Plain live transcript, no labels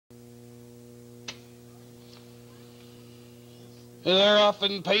They're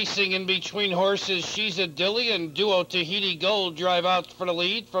often pacing in between horses. She's a Dilly and Duo Tahiti Gold drive out for the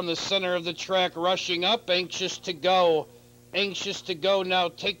lead from the center of the track, rushing up, anxious to go. Anxious to go now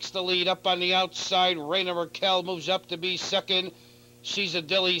takes the lead up on the outside. Raina Raquel moves up to be second. She's a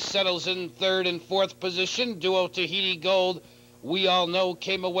Dilly settles in third and fourth position. Duo Tahiti Gold, we all know,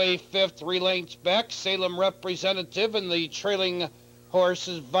 came away fifth, 3 lengths back. Salem Representative and the trailing horse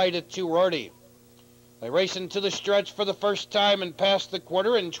is Vita Turordi. They race into the stretch for the first time and pass the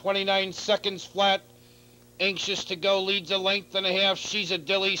quarter in 29 seconds flat. Anxious to go leads a length and a half. She's a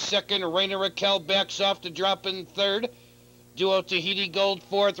Dilly second. Raina Raquel backs off to drop in third. Duo Tahiti Gold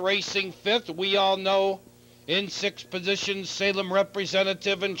fourth, racing fifth. We all know in sixth position Salem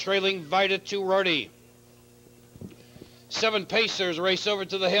Representative and trailing Vita Turordi. 7 pacers race over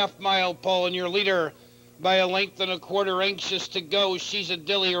to the half-mile pole, and your leader by a length and a quarter, anxious to go. She's a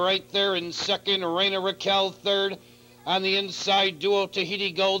Dilly right there in second. Raina Raquel third. On the inside, Duo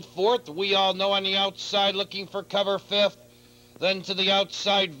Tahiti Gold fourth. We all know on the outside, looking for cover fifth. Then to the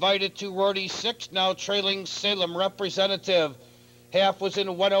outside, Vita Turordi sixth. Now trailing Salem Representative. Half was in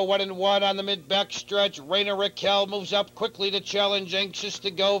 101-1 on the mid-back stretch. Raina Raquel moves up quickly to challenge, anxious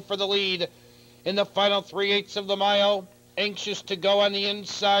to go for the lead. In the final 3/8 of the mile, anxious to go on the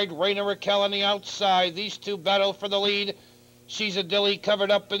inside, Raina Raquel on the outside. These two battle for the lead. She's a Dilly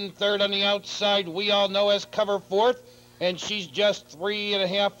covered up in third on the outside. We all know as cover fourth, and she's just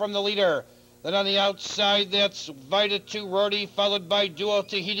 3.5 from the leader. Then on the outside, that's Vita Turordi, followed by Duo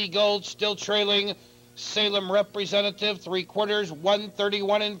Tahiti Gold, still trailing Salem Representative, 3/4,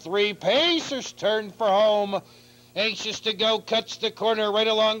 131 3. Pacers turn for home. Anxious to go, cuts the corner right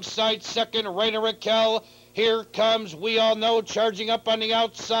alongside second, Raina Raquel. Here comes, we all know, charging up on the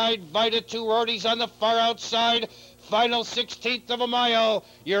outside. Vita Turordi's on the far outside. Final 16th of a mile.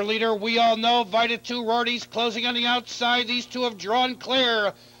 Your leader, we all know, Vita Turordi's closing on the outside. These two have drawn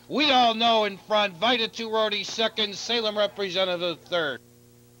clear. We all know in front, Vita Turordi second, Salem Representative third.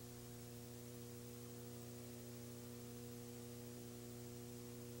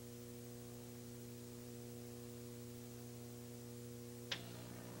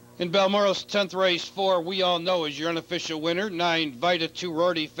 In Balmoral's 10th race, 4, we all know, is your unofficial winner. 9, Vita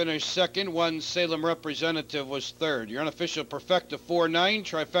Turordi finished second. 1, Salem Representative was third. Your unofficial perfecta 4-9,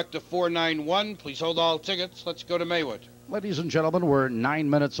 trifecta 4-9-1. Please hold all tickets. Let's go to Maywood. Ladies and gentlemen, we're 9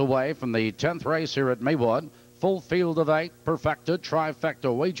 minutes away from the 10th race here at Maywood. Full field of 8, perfecta,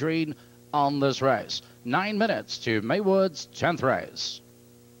 trifecta wagering on this race. 9 minutes to Maywood's 10th race.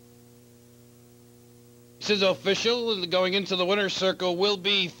 This is official, and going into the winner's circle will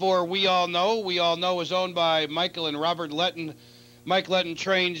be for We All Know. We All Know is owned by Michael and Robert Letton. Mike Letton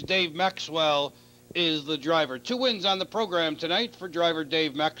trains. Dave Maxwell is the driver. 2 wins on the program tonight for driver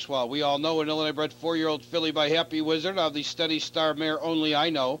Dave Maxwell. We All Know, an Illinois-bred 4-year-old filly by Happy Wizard of the Steady Star mare Only I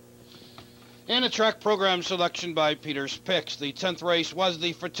Know. And a track program selection by Peter's Picks. The 10th race was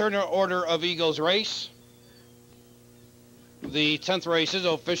the Fraternal Order of Eagles race. The 10th race is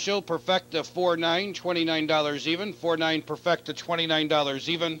official. Perfecta 4-9, $29 even. 4-9 Perfecta, $29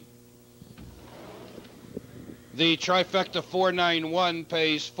 even. The trifecta 491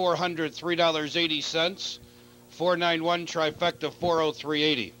 pays $403.80. 491 trifecta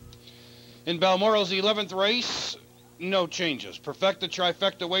 403.80. In Balmoral's 11th race, no changes. Perfecta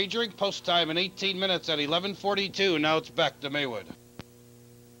trifecta wagering, post time in 18 minutes at 11:42. Now it's back to Maywood.